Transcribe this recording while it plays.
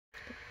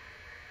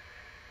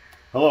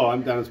Hello,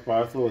 I'm Dennis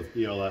Barthel with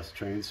ELS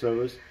Train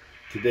Service.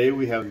 Today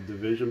we have the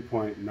Division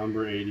Point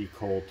number 80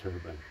 coal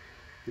turbine.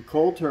 The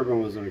coal turbine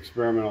was an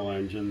experimental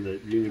engine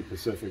that Union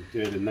Pacific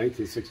did in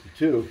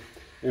 1962,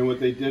 and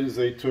what they did is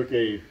they took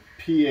a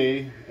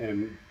PA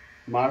and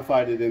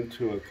modified it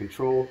into a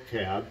control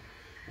cab,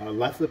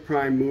 left the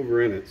prime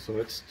mover in it so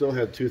it still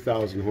had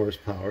 2,000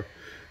 horsepower,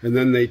 and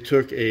then they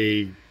took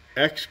a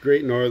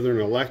Great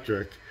Northern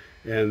Electric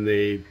and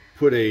they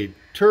put a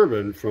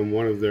turbine from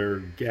one of their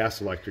gas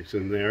electrics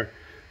in there.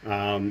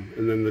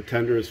 And then the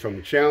tender is from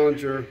the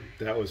Challenger.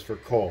 That was for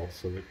coal.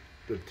 So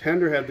the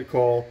tender had the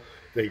coal,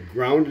 they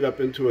ground it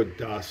up into a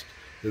dust,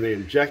 and they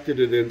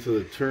injected it into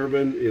the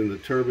turbine in the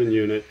turbine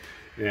unit,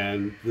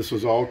 and this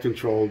was all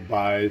controlled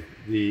by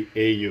the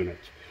A unit.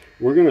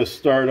 We're going to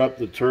start up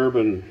the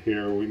turbine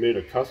here. We made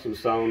a custom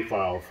sound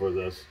file for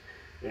this,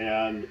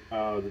 and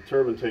the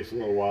turbine takes a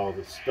little while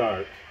to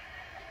start,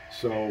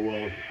 so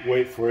we'll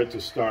wait for it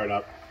to start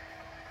up.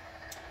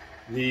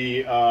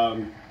 The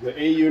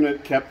A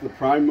unit kept the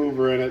prime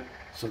mover in it,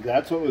 so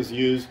that's what was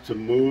used to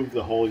move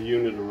the whole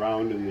unit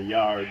around in the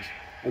yards,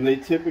 and they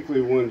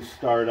typically wouldn't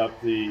start up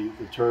the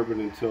turbine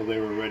until they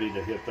were ready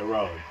to hit the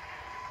road.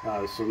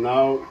 So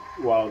now,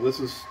 while this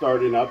is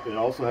starting up, it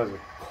also has a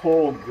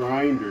coal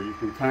grinder. You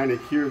can kind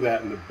of hear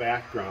that in the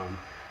background,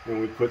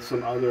 and we put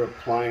some other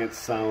appliance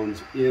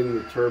sounds in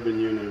the turbine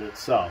unit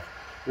itself.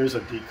 There's a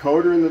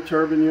decoder in the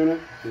turbine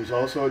unit. There's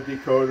also a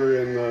decoder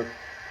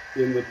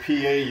in the PA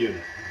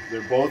unit.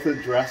 They're both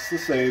addressed the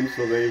same,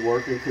 so they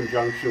work in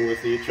conjunction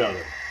with each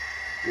other.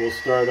 We'll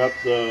start up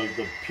the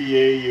PA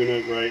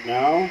unit right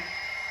now.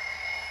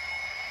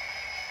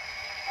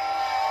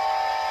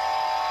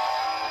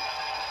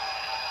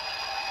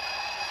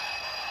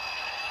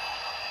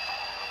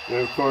 And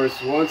of course,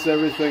 once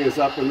everything is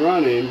up and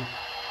running,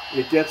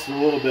 it gets a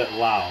little bit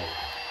loud.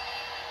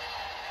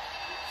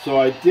 So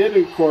I did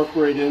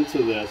incorporate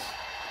into this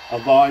a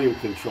volume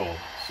control.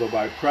 So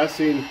by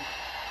pressing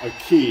a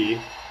key,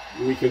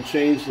 we can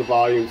change the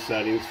volume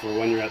settings for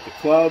when you're at the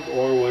club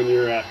or when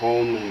you're at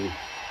home and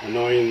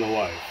annoying the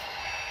wife.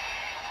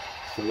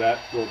 So that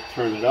will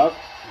turn it up.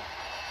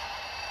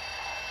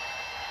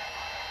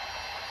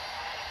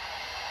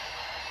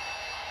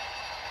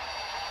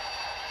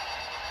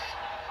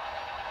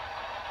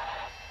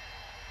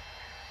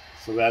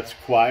 So that's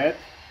quiet.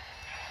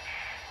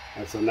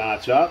 That's a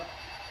notch up.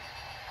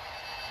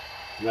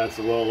 And that's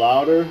a little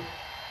louder.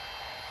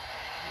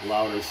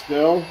 Louder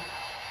still.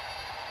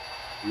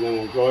 And then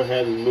we'll go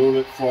ahead and move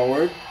it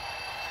forward,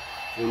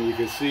 and you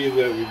can see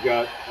that we've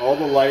got all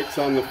the lights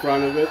on the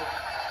front of it,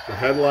 the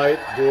headlight,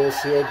 dual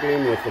seal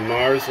beam with the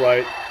Mars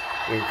light,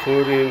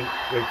 including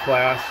the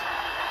class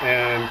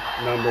and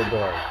number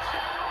boards.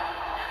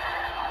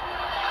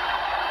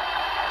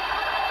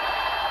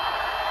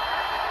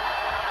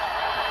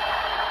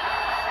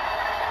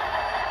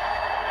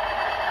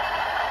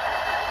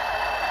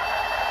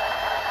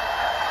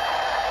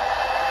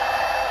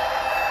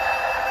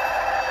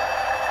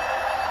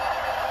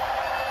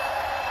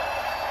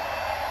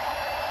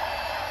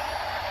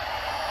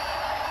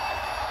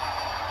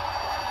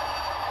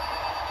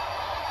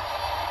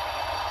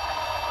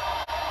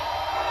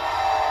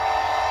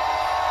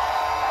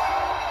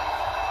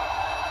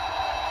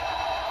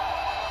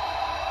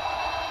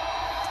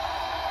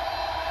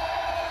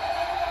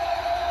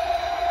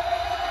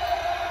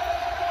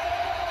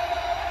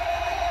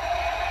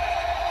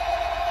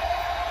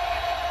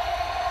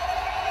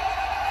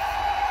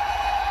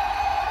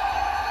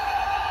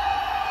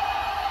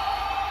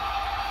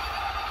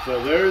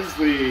 So there's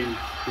the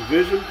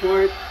Division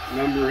Point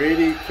number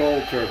 80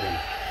 coal turbine.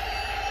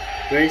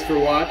 Thanks for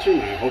watching.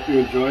 I hope you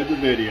enjoyed the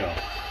video.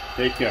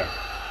 Take care.